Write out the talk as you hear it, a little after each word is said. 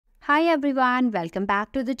Hi everyone, welcome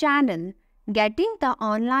back to the channel. Getting the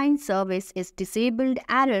online service is disabled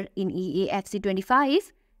error in EAFC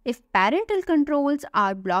 25. If parental controls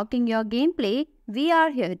are blocking your gameplay, we are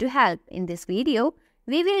here to help. In this video,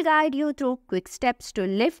 we will guide you through quick steps to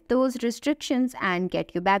lift those restrictions and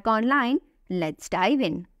get you back online. Let's dive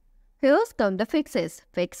in. Here's come the fixes.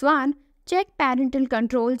 Fix 1. Check parental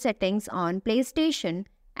control settings on PlayStation.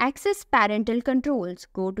 Access parental controls.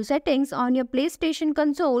 Go to settings on your PlayStation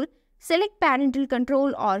console. Select parental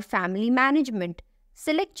control or family management.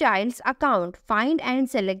 Select child's account. Find and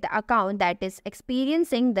select the account that is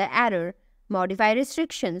experiencing the error. Modify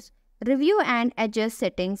restrictions. Review and adjust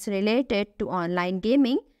settings related to online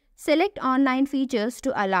gaming. Select online features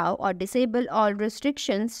to allow or disable all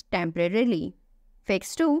restrictions temporarily.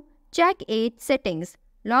 Fix 2. Check age settings.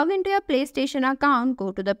 Log into your PlayStation account,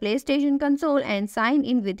 go to the PlayStation console and sign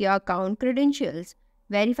in with your account credentials.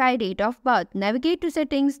 Verify date of birth. Navigate to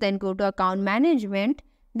settings, then go to account management,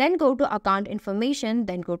 then go to account information,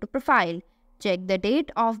 then go to profile. Check the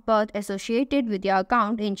date of birth associated with your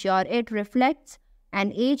account. Ensure it reflects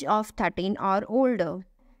an age of 13 or older.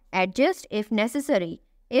 Adjust if necessary.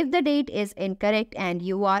 If the date is incorrect and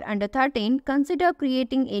you are under 13, consider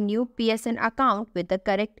creating a new PSN account with the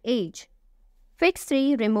correct age. Fix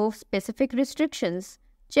 3. Remove specific restrictions.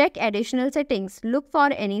 Check additional settings. Look for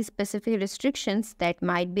any specific restrictions that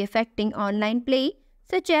might be affecting online play,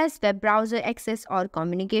 such as web browser access or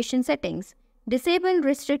communication settings. Disable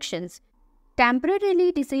restrictions.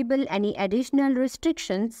 Temporarily disable any additional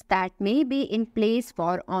restrictions that may be in place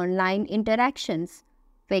for online interactions.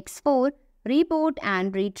 Fix 4. Reboot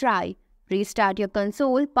and Retry. Restart your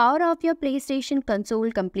console, power off your PlayStation console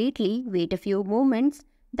completely, wait a few moments,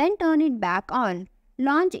 then turn it back on.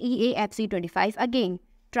 Launch EAFC 25 again.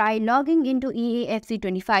 Try logging into EAFC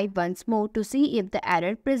 25 once more to see if the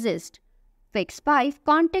error persists. Fix 5.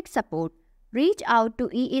 Contact support. Reach out to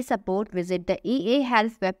EA support. Visit the EA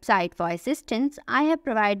Health website for assistance. I have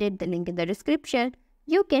provided the link in the description.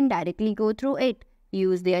 You can directly go through it.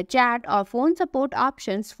 Use their chat or phone support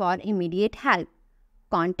options for immediate help.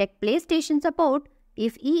 Contact PlayStation support.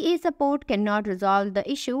 If EA support cannot resolve the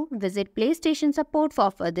issue, visit PlayStation support for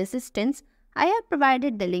further assistance. I have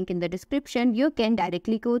provided the link in the description. You can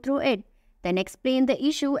directly go through it. Then explain the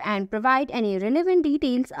issue and provide any relevant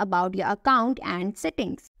details about your account and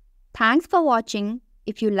settings. Thanks for watching.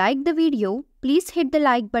 If you liked the video, please hit the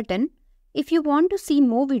like button. If you want to see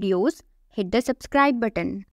more videos, hit the subscribe button.